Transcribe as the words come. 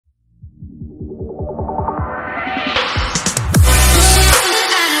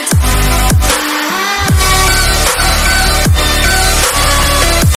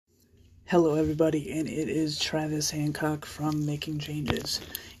Hello, everybody, and it is Travis Hancock from Making Changes.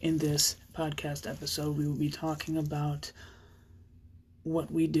 In this podcast episode, we will be talking about what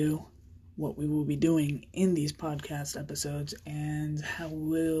we do, what we will be doing in these podcast episodes, and how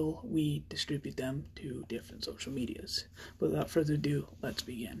will we distribute them to different social medias. Without further ado, let's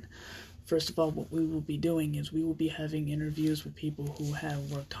begin. First of all, what we will be doing is we will be having interviews with people who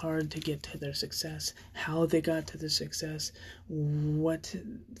have worked hard to get to their success, how they got to their success, what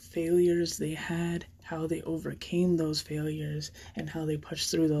failures they had, how they overcame those failures, and how they pushed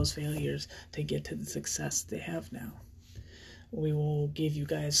through those failures to get to the success they have now. We will give you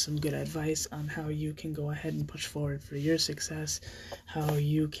guys some good advice on how you can go ahead and push forward for your success, how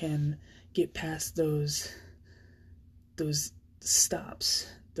you can get past those stops,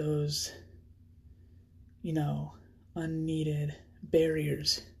 those, unneeded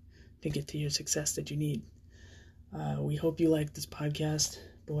barriers to get to your success that you need. We hope you like this podcast,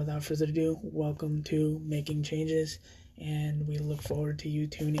 but without further ado, welcome to Making Changes, and we look forward to you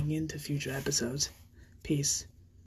tuning in to future episodes. Peace.